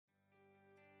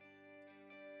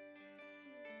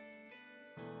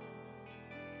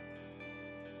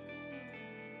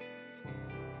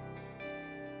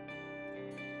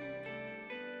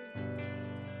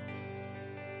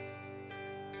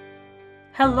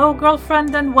Hello,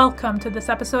 girlfriend, and welcome to this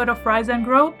episode of Rise and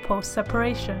Grow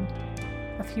Post-Separation.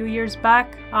 A few years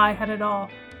back, I had it all.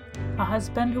 A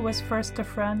husband who was first a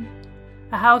friend,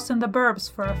 a house in the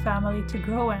burbs for a family to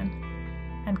grow in,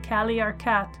 and Callie, our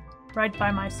cat, right by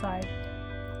my side.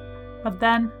 But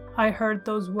then I heard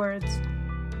those words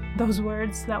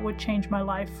that would change my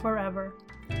life forever.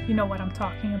 You know what I'm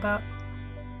talking about.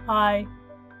 I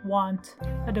want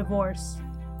a divorce.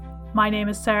 My name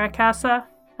is Sarah Casa,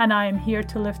 and I am here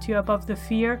to lift you above the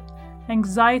fear,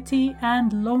 anxiety,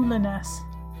 and loneliness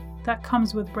that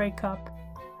comes with breakup.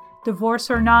 Divorce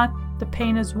or not, the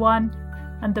pain is one,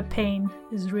 and the pain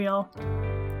is real.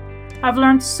 I've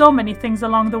learned so many things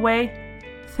along the way,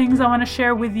 things I want to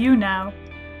share with you now.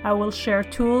 I will share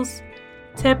tools,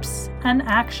 tips, and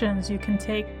actions you can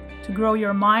take to grow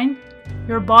your mind,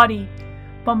 your body,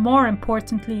 but more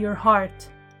importantly, your heart,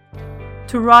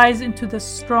 to rise into the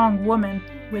strong woman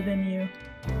within you.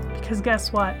 Because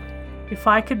guess what? If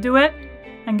I could do it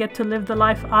and get to live the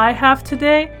life I have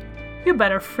today, you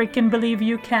better freaking believe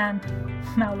you can.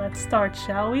 Now let's start,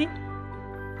 shall we?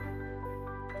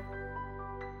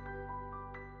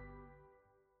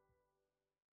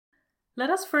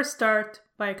 Let us first start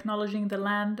by acknowledging the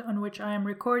land on which I am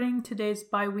recording today's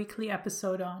bi-weekly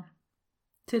episode on.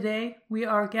 Today, we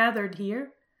are gathered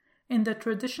here in the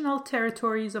traditional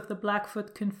territories of the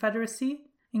Blackfoot Confederacy,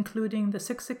 including the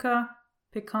Siksika,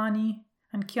 Piikani,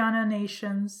 and Kiana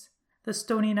nations, the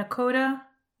Stoney Nakoda,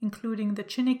 including the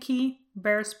Chiniki,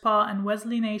 Bearspaw, and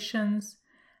Wesley nations,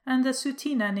 and the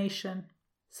Tsuut'ina Nation.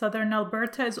 Southern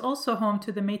Alberta is also home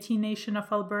to the Métis Nation of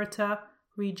Alberta,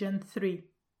 Region 3.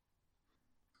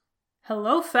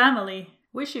 Hello, family!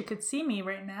 Wish you could see me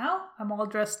right now. I'm all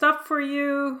dressed up for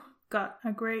you. Got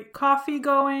a great coffee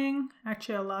going,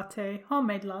 actually a latte,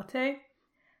 homemade latte.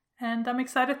 And I'm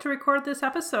excited to record this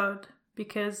episode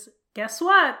because guess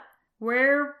what?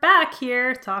 We're back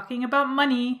here talking about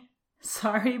money.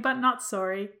 Sorry, but not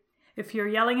sorry. If you're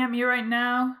yelling at me right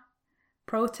now,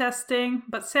 protesting,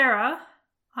 but Sarah,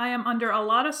 I am under a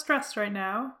lot of stress right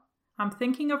now. I'm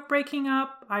thinking of breaking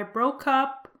up. I broke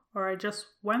up, or I just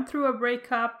went through a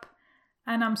breakup,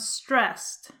 and I'm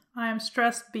stressed. I am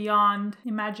stressed beyond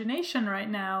imagination right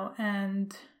now,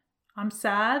 and I'm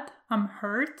sad. I'm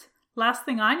hurt. Last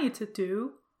thing I need to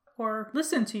do, or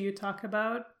listen to you talk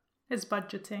about, is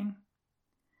budgeting.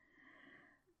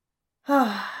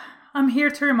 I'm here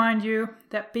to remind you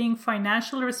that being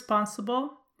financially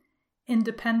responsible,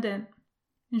 independent,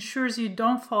 ensures you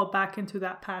don't fall back into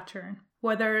that pattern.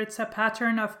 Whether it's a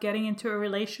pattern of getting into a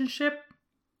relationship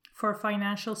for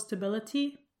financial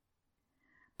stability,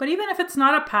 but even if it's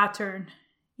not a pattern,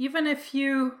 even if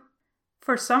you,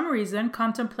 for some reason,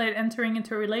 contemplate entering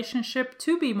into a relationship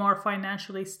to be more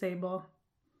financially stable,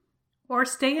 or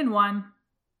stay in one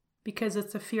because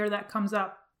it's a fear that comes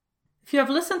up. If you have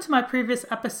listened to my previous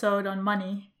episode on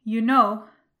money, you know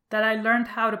that I learned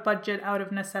how to budget out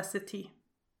of necessity.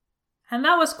 And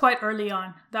that was quite early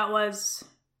on. That was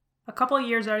a couple of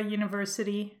years out of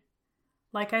university.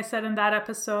 Like I said in that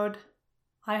episode,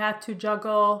 I had to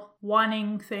juggle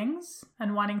wanting things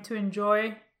and wanting to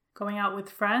enjoy going out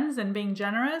with friends and being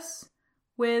generous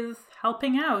with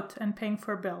helping out and paying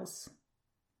for bills.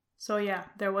 So yeah,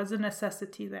 there was a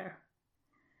necessity there.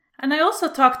 And I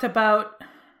also talked about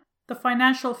the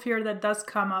financial fear that does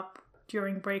come up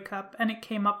during breakup, and it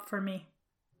came up for me.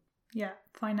 Yeah,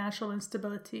 financial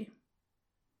instability.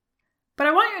 But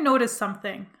I want you to notice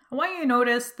something. I want you to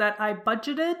notice that I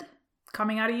budgeted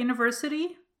coming out of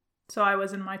university, so I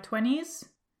was in my 20s,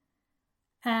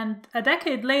 and a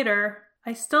decade later,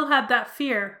 I still had that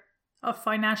fear of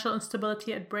financial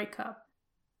instability at breakup.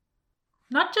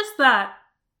 Not just that,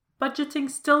 budgeting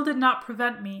still did not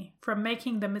prevent me from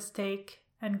making the mistake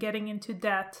and getting into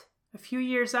debt a few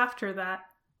years after that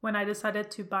when I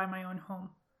decided to buy my own home.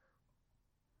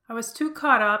 I was too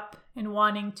caught up in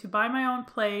wanting to buy my own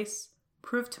place,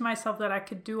 prove to myself that I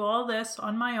could do all this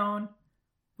on my own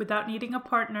without needing a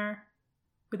partner,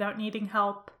 without needing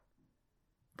help,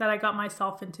 that I got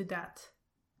myself into debt.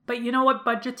 But you know what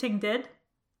budgeting did?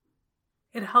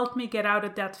 It helped me get out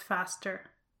of debt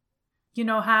faster. You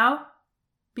know how?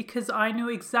 Because I knew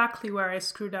exactly where I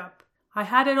screwed up. I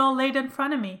had it all laid in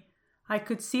front of me. I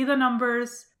could see the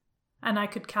numbers and I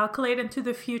could calculate into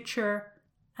the future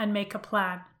and make a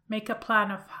plan. Make a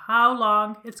plan of how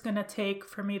long it's going to take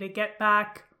for me to get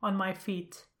back on my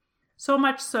feet. So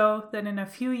much so that in a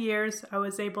few years I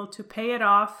was able to pay it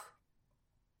off.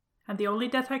 And the only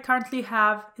debt I currently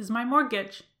have is my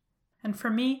mortgage. And for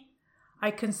me,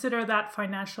 I consider that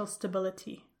financial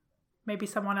stability. Maybe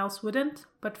someone else wouldn't,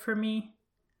 but for me,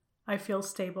 I feel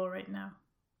stable right now.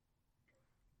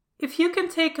 If you can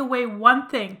take away one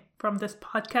thing from this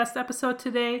podcast episode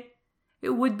today, it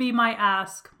would be my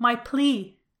ask, my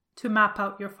plea to map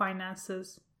out your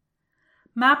finances.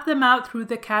 Map them out through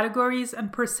the categories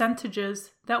and percentages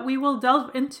that we will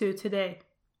delve into today.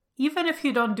 Even if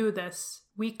you don't do this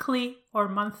weekly or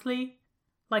monthly,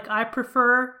 like I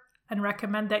prefer and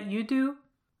recommend that you do,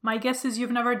 my guess is you've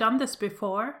never done this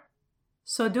before.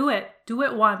 So do it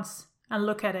once and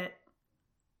look at it.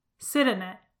 Sit in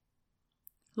it.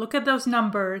 Look at those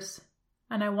numbers,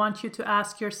 and I want you to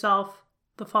ask yourself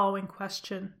the following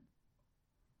question.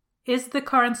 Is the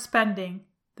current spending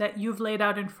that you've laid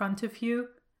out in front of you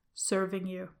serving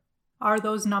you? Are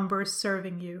those numbers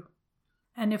serving you?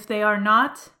 And if they are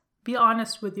not, be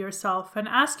honest with yourself and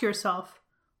ask yourself,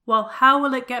 well, how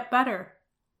will it get better?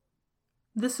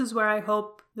 This is where I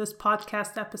hope this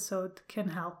podcast episode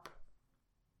can help.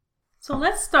 So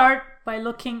let's start by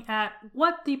looking at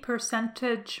what the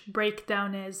percentage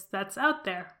breakdown is that's out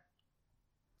there.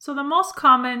 So the most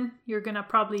common you're going to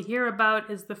probably hear about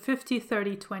is the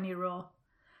 50-30-20 rule.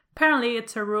 Apparently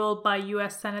it's a rule by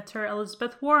US Senator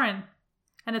Elizabeth Warren,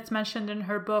 and it's mentioned in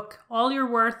her book, All Your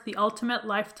Worth, The Ultimate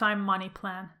Lifetime Money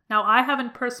Plan. Now, I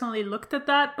haven't personally looked at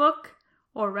that book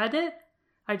or read it.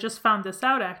 I just found this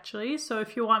out actually, so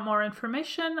if you want more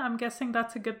information, I'm guessing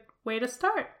that's a good way to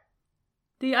start.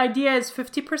 The idea is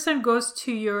 50% goes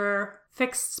to your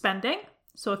fixed spending,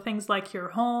 so things like your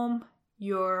home,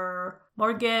 your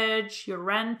mortgage, your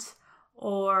rent,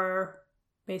 or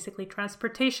basically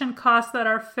transportation costs that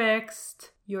are fixed,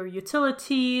 your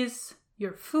utilities,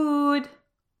 your food,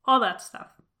 all that stuff.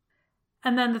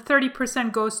 And then the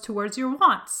 30% goes towards your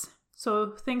wants,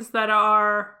 so things that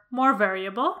are more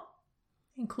variable,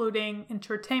 including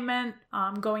entertainment,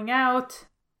 going out,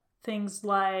 things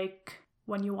like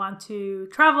when you want to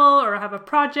travel or have a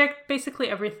project, basically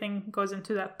everything goes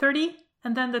into that 30.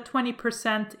 And then the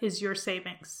 20% is your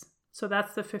savings. So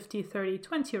that's the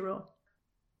 50-30-20 rule.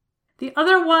 The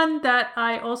other one that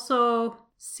I also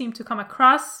seem to come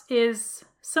across is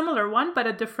similar one, but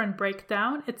a different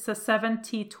breakdown. It's a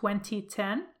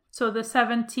 70-20-10. So the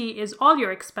 70 is all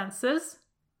your expenses.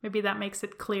 Maybe that makes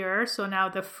it clearer. So now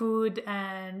the food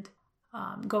and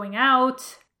going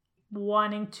out,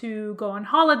 wanting to go on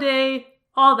holiday,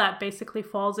 all that basically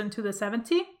falls into the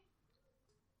 70.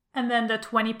 And then the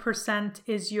 20%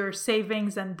 is your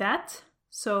savings and debt.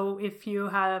 So if you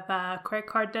have a credit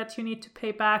card debt you need to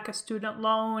pay back, a student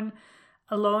loan,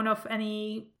 a loan of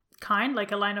any kind,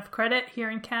 like a line of credit here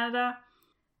in Canada,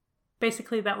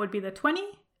 basically that would be the 20.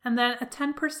 And then a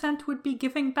 10% would be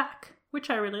giving back, which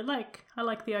I really like. I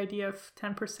like the idea of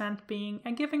 10% being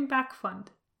a giving back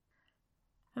fund.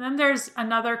 And then there's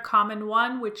another common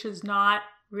one, which is not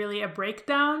really a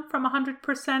breakdown from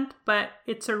 100%, but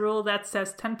it's a rule that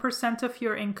says 10% of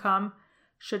your income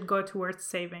should go towards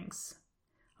savings.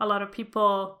 A lot of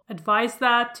people advise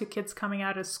that to kids coming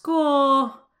out of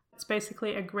school. It's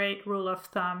basically a great rule of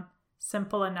thumb,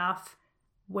 simple enough.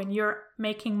 When you're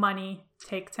making money,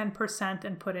 take 10%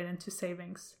 and put it into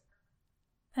savings.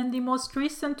 And the most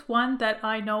recent one that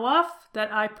I know of,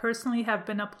 that I personally have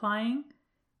been applying,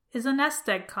 is a nest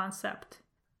egg concept.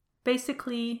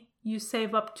 Basically, you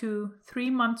save up to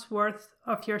 3 months worth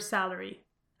of your salary.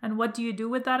 And what do you do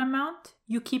with that amount?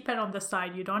 You keep it on the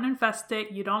side. You don't invest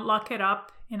it. You don't lock it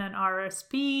up in an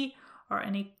RSP or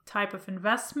any type of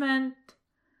investment.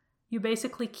 You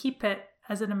basically keep it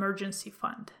as an emergency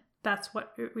fund. That's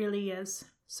what it really is.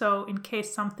 So in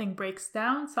case something breaks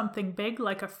down, something big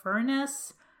like a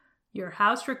furnace, your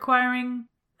house requiring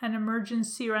an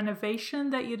emergency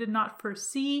renovation that you did not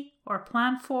foresee or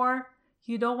plan for,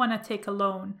 you don't want to take a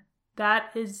loan.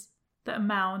 That is the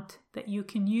amount that you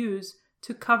can use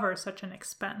to cover such an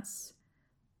expense.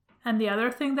 And the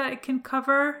other thing that it can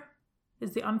cover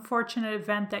is the unfortunate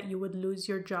event that you would lose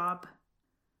your job.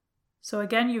 So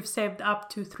again, you've saved up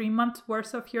to 3 months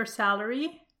worth of your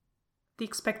salary. The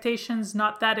expectation's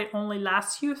not that it only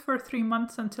lasts you for 3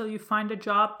 months until you find a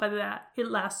job, but that it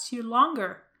lasts you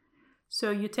longer. So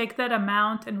you take that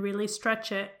amount and really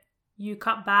stretch it. You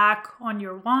cut back on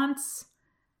your wants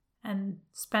and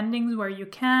spendings where you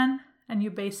can, and you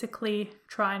basically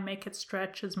try and make it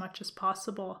stretch as much as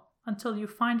possible until you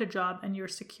find a job and you're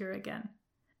secure again.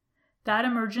 That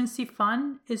emergency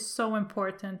fund is so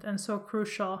important and so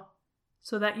crucial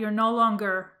so that you're no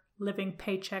longer living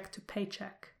paycheck to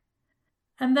paycheck.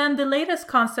 And then the latest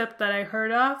concept that I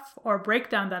heard of, or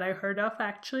breakdown that I heard of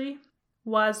actually,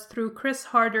 was through Chris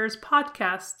Harder's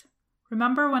podcast.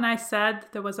 Remember when I said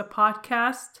there was a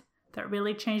podcast that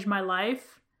really changed my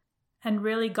life and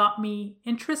really got me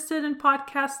interested in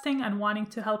podcasting and wanting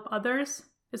to help others?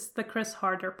 It's the Chris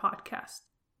Harder podcast.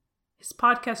 his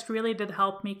podcast really did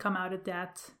help me come out of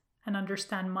debt and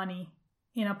understand money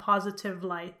in a positive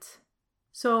light.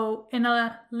 So in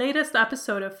a latest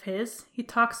episode of his, he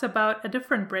talks about a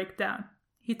different breakdown.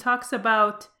 He talks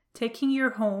about taking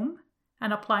your home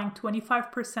and applying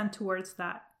 25% towards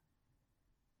that.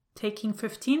 Taking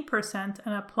 15%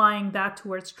 and applying that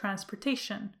towards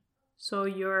transportation. So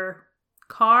your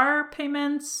car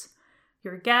payments,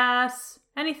 your gas,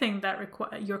 anything that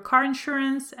your car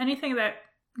insurance, anything that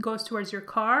goes towards your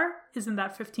car is in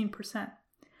that 15%.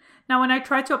 Now, when I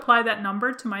tried to apply that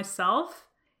number to myself,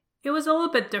 it was a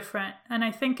little bit different. And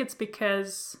I think it's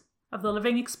because of the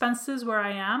living expenses where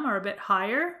I am are a bit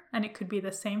higher, and it could be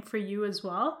the same for you as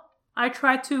well. I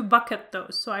tried to bucket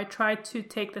those. So I tried to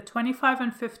take the 25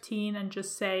 and 15 and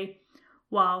just say,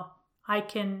 well, I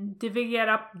can divvy it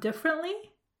up differently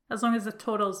as long as the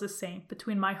total is the same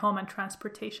between my home and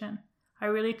transportation. I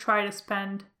really try to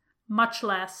spend much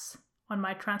less on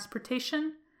my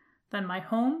transportation than my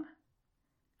home.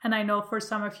 And I know for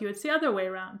some of you, it's the other way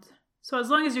around. So as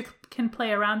long as you can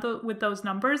play around with those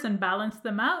numbers and balance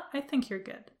them out, I think you're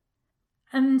good.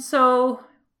 And so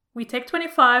we take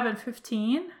 25 and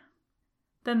 15.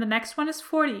 Then the next one is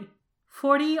 40.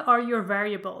 40 are your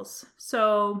variables.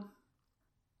 So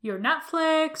your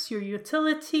Netflix, your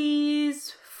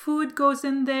utilities, food goes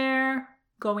in there,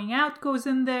 going out goes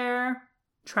in there,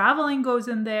 traveling goes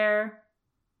in there,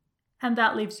 and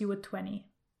that leaves you with 20.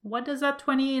 What does that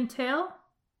 20 entail?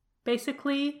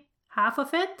 Basically, half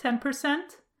of it,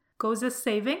 10%, goes as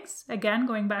savings. Again,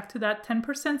 going back to that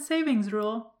 10% savings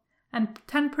rule. And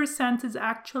 10% is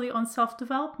actually on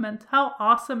self-development. How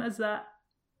awesome is that?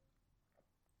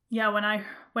 Yeah,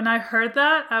 when I heard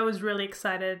that, I was really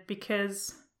excited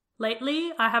because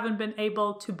lately I haven't been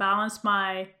able to balance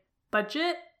my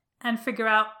budget and figure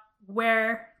out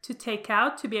where to take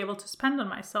out to be able to spend on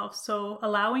myself. So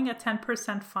allowing a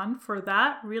 10% fund for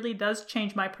that really does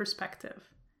change my perspective.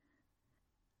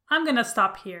 I'm going to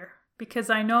stop here because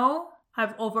I know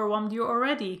I've overwhelmed you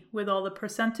already with all the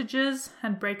percentages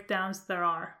and breakdowns there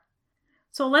are.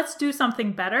 So let's do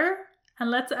something better and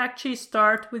let's actually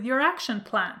start with your action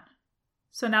plan.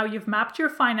 So now you've mapped your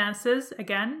finances.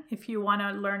 Again, if you want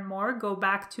to learn more, go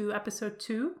back to episode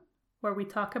 2 where we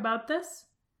talk about this.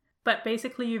 But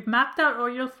basically, you've mapped out all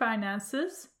your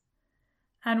finances,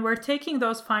 and we're taking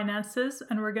those finances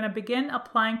and we're going to begin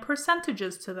applying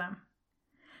percentages to them.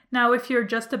 Now, if you're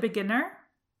just a beginner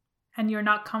and you're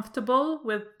not comfortable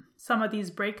with some of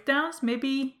these breakdowns,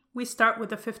 maybe we start with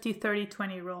the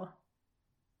 50-30-20 rule.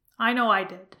 I know I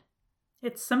did.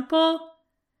 It's simple,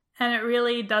 and it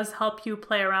really does help you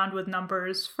play around with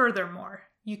numbers furthermore.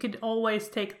 You could always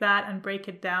take that and break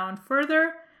it down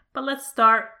further, but let's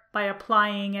start by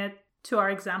applying it to our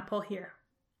example here.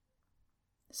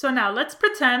 So now let's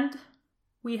pretend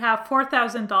we have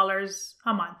 $4,000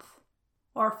 a month,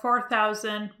 or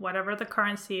 4,000, whatever the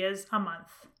currency is, a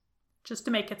month, just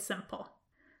to make it simple.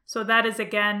 So that is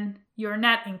again your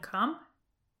net income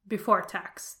before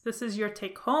tax. This is your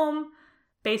take home,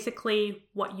 basically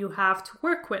what you have to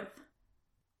work with.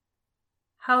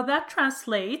 How that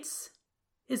translates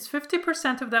is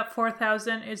 50% of that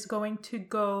 4,000 is going to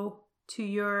go to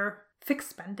your fixed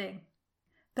spending.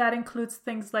 That includes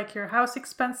things like your house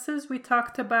expenses we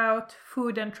talked about,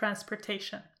 food and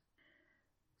transportation.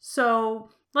 So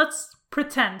let's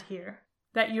pretend here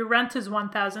that your rent is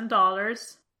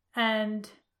 $1,000 and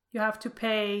you have to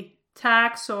pay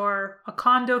tax or a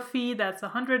condo fee that's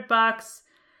 $100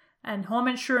 and home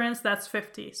insurance that's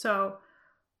 $50. So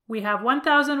we have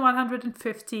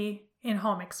 $1,150 in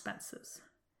home expenses.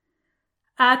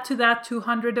 Add to that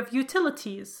 $200 of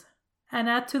utilities. And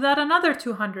add to that another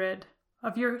 $200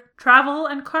 of your travel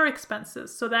and car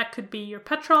expenses. So that could be your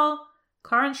petrol,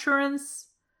 car insurance,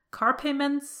 car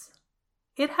payments.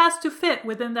 It has to fit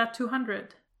within that $200.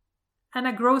 And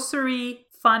a grocery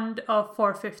fund of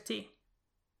 $450.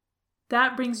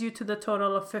 That brings you to the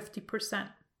total of 50%.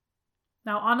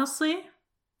 Now, honestly,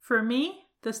 for me,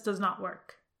 this does not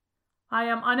work. I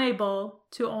am unable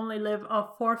to only live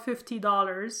off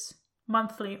 $450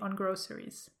 monthly on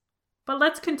groceries. But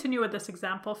let's continue with this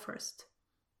example first.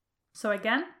 So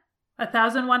again,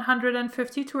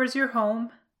 $1,150 towards your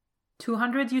home,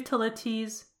 $200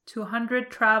 utilities, $200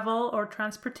 travel or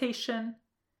transportation,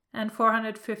 and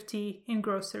 $450 in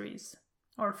groceries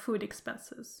or food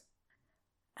expenses.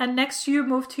 And next you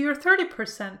move to your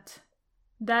 30%.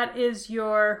 That is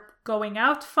your going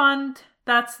out fund.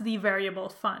 That's the variable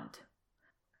fund.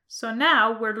 So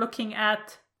now we're looking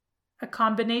at a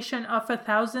combination of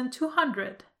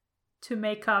 1,200 to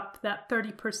make up that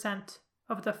 30%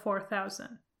 of the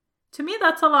 4,000. To me,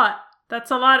 that's a lot. That's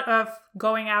a lot of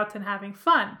going out and having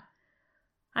fun.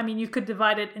 I mean, you could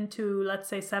divide it into, let's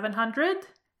say, 700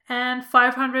 and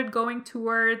 500 going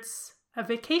towards a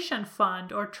vacation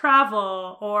fund or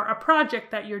travel or a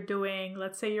project that you're doing.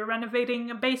 Let's say you're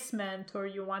renovating a basement or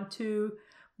you want to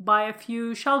buy a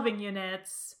few shelving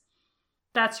units.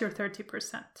 That's your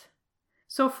 30%.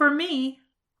 So for me,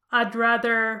 I'd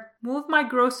rather move my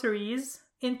groceries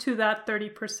into that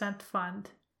 30%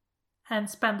 fund and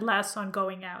spend less on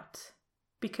going out,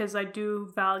 because I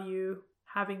do value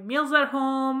having meals at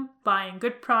home, buying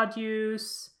good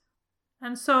produce.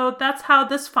 And so that's how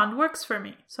this fund works for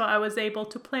me. So I was able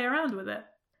to play around with it.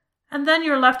 And then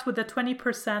you're left with the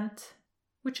 20%,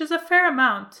 which is a fair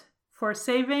amount for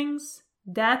savings,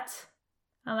 debt,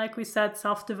 and like we said,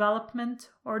 self-development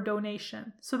or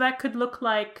donation. So that could look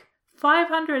like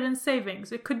 500 in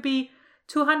savings. It could be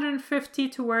 250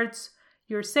 towards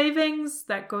your savings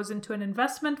that goes into an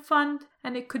investment fund,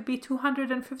 and it could be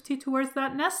 250 towards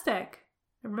that nest egg.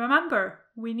 Remember,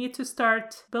 we need to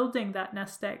start building that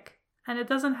nest egg. And it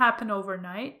doesn't happen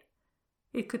overnight.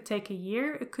 It could take a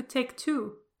year, it could take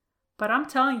 2. But I'm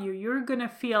telling you, you're going to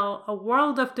feel a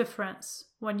world of difference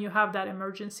when you have that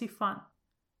emergency fund.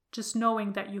 Just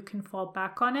knowing that you can fall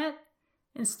back on it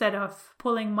instead of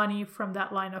pulling money from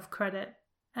that line of credit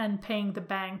and paying the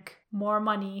bank more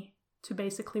money to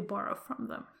basically borrow from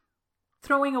them.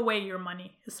 Throwing away your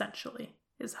money, essentially,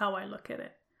 is how I look at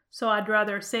it. So I'd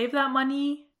rather save that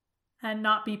money and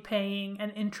not be paying an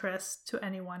interest to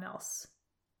anyone else.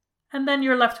 And then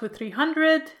you're left with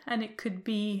 300, and it could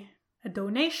be a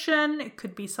donation, it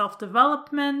could be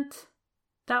self-development.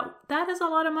 That is a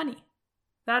lot of money.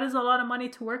 That is a lot of money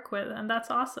to work with, and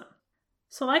that's awesome.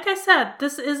 So like I said,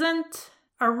 this isn't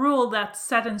a rule that's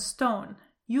set in stone.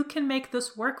 You can make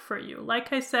this work for you.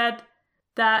 Like I said,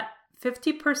 that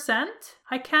 50%,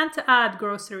 I can't add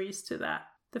groceries to that.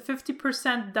 The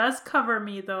 50% does cover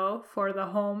me, though, for the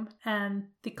home and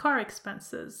the car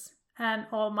expenses and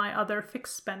all my other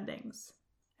fixed spendings.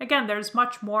 Again, there's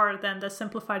much more than the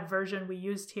simplified version we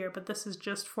used here, but this is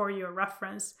just for your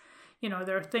reference. You know,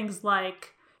 there are things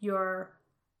like your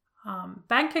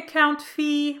bank account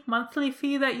fee, monthly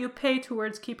fee that you pay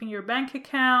towards keeping your bank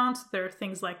account. There are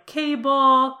things like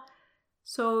cable.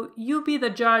 So you be the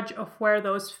judge of where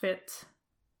those fit.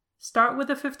 Start with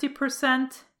the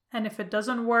 50%. And if it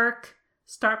doesn't work,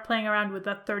 start playing around with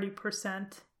that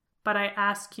 30%. But I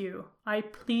ask you, I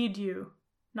plead you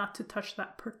not to touch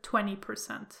that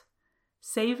 20%.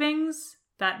 Savings,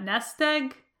 that nest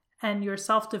egg, and your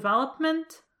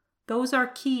self-development, those are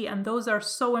key and those are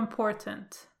so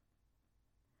important.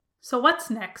 So what's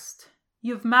next?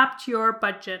 You've mapped your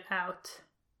budget out.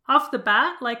 Off the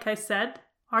bat, like I said,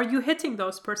 are you hitting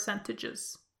those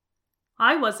percentages?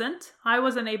 I wasn't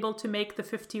able to make the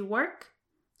 50 work.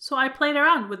 So I played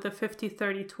around with the 50,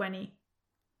 30, 20.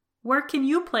 Where can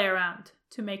you play around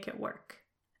to make it work?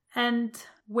 And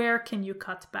where can you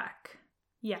cut back?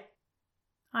 Yeah,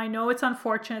 I know it's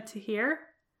unfortunate to hear,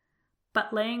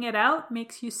 but laying it out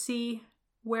makes you see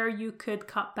where you could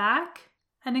cut back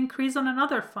and increase on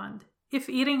another fund. If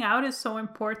eating out is so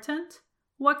important,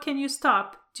 what can you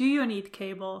stop? Do you need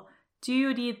cable? Do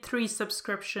you need 3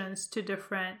 subscriptions to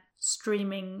different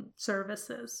streaming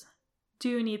services? Do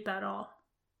you need that all?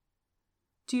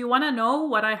 Do you want to know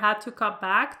what I had to cut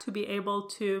back to be able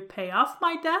to pay off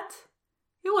my debt?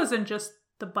 It wasn't just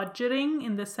the budgeting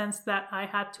in the sense that I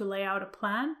had to lay out a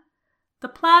plan. The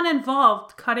plan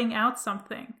involved cutting out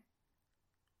something.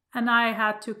 And I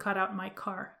had to cut out my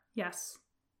car, yes.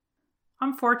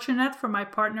 I'm fortunate for my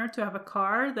partner to have a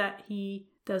car that he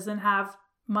doesn't have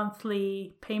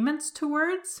monthly payments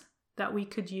towards that we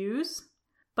could use.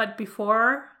 But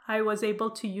before I was able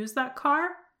to use that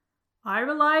car, I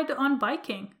relied on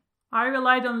biking. I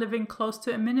relied on living close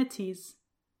to amenities.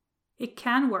 It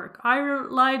can work. I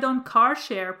relied on car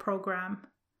share program.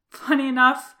 Funny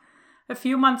enough, a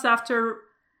few months after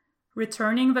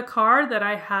returning the car that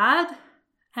I had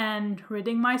and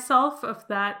ridding myself of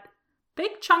that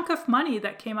big chunk of money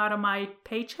that came out of my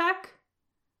paycheck,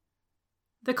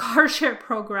 the car share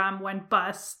program went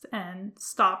bust and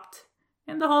stopped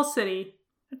in the whole city,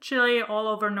 actually all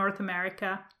over North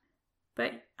America.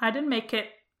 But I didn't make it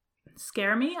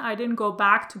scare me. I didn't go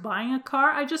back to buying a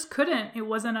car. I just couldn't. It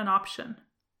wasn't an option.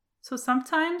 So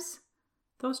sometimes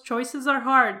those choices are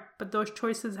hard, but those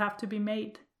choices have to be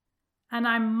made. And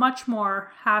I'm much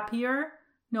more happier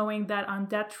knowing that I'm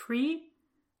debt-free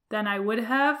than I would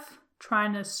have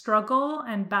trying to struggle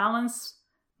and balance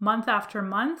month after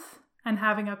month and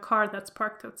having a car that's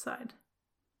parked outside.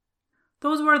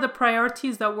 Those were the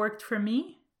priorities that worked for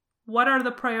me. What are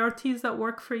the priorities that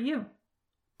work for you?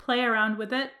 Play around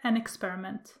with it and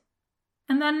experiment.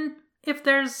 And then if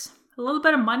there's a little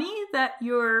bit of money that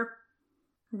you're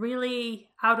really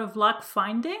out of luck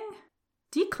finding,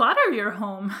 declutter your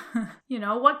home.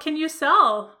 What can you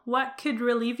sell? What could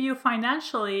relieve you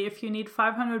financially if you need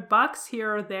 $500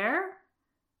 here or there?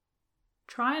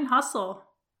 Try and hustle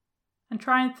and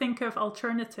try and think of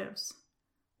alternatives.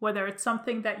 Whether it's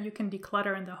something that you can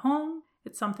declutter in the home,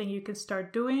 it's something you can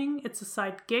start doing, it's a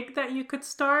side gig that you could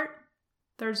start.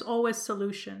 There's always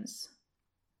solutions.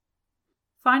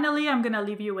 Finally, I'm going to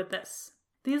leave you with this.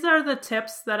 These are the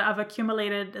tips that I've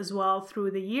accumulated as well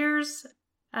through the years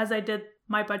as I did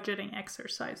my budgeting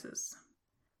exercises.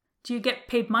 Do you get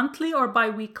paid monthly or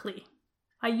bi-weekly?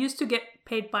 I used to get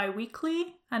paid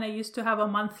bi-weekly and I used to have a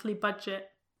monthly budget.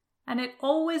 And it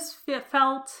always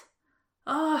felt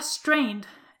strained.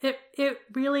 It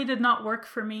really did not work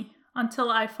for me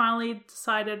until I finally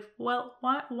decided, well,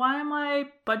 why am I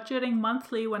budgeting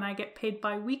monthly when I get paid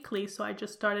bi-weekly? So I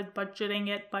just started budgeting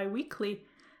it bi-weekly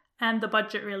and the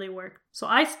budget really worked. So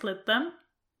I split them.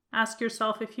 Ask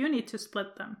yourself if you need to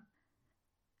split them.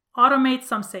 Automate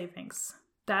some savings.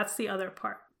 That's the other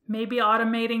part. Maybe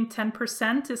automating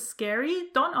 10% is scary.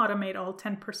 Don't automate all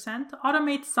 10%.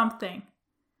 Automate something.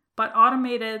 But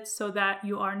automate it so that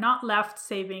you are not left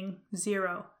saving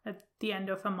zero at the end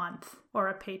of a month or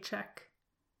a paycheck.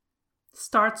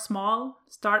 Start small.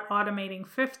 Start automating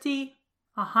 50,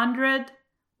 100,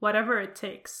 whatever it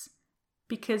takes.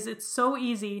 Because it's so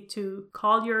easy to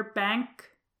call your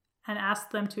bank and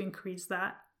ask them to increase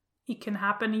that. It can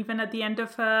happen even at the end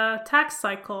of a tax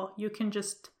cycle. You can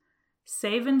just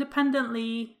save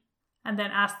independently and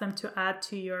then ask them to add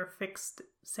to your fixed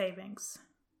savings.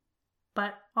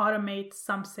 But automate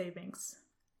some savings.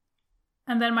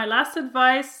 And then my last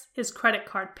advice is credit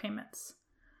card payments.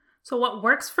 So what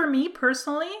works for me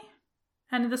personally,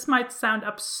 and this might sound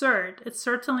absurd, it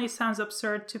certainly sounds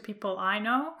absurd to people I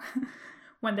know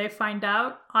when they find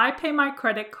out, I pay my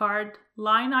credit card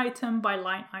line item by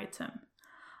line item.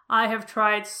 I have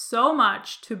tried so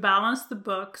much to balance the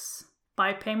books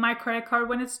by paying my credit card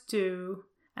when it's due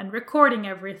and recording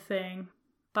everything.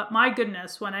 But my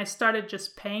goodness, when I started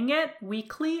just paying it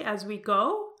weekly as we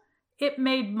go, it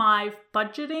made my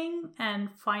budgeting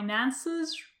and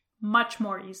finances much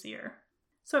more easier.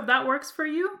 So if that works for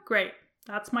you, great.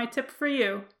 That's my tip for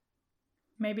you.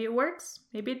 Maybe it works,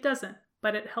 maybe it doesn't,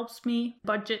 but it helps me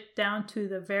budget down to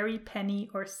the very penny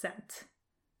or cent.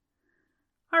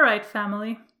 All right,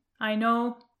 family. I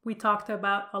know we talked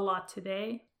about a lot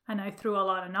today, and I threw a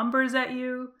lot of numbers at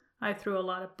you. I threw a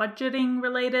lot of budgeting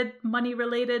related, money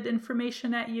related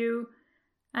information at you,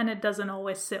 and it doesn't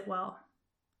always sit well.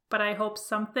 But I hope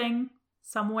something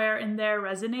somewhere in there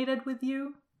resonated with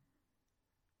you.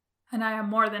 And I am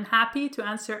more than happy to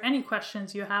answer any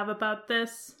questions you have about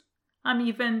this. I'm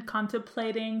even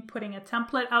contemplating putting a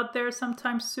template out there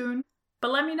sometime soon.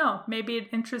 But let me know. Maybe it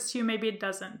interests you, maybe it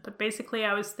doesn't. But basically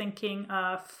I was thinking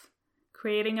of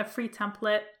creating a free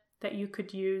template that you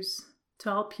could use to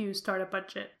help you start a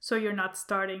budget so you're not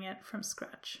starting it from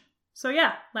scratch. So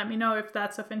yeah, let me know if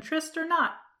that's of interest or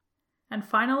not. And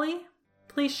finally,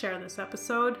 please share this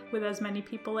episode with as many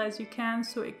people as you can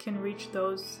so it can reach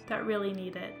those that really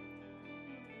need it.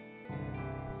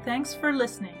 Thanks for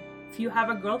listening. If you have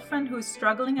a girlfriend who is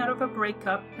struggling out of a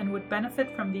breakup and would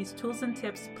benefit from these tools and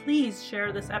tips, please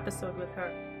share this episode with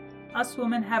her. Us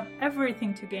women have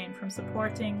everything to gain from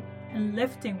supporting and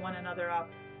lifting one another up.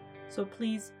 So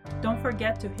please don't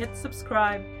forget to hit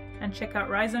subscribe and check out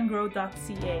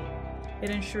riseandgrow.ca. It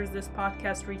ensures this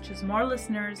podcast reaches more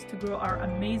listeners to grow our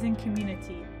amazing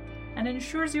community and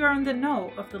ensures you are in the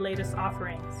know of the latest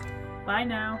offerings. Bye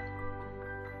now.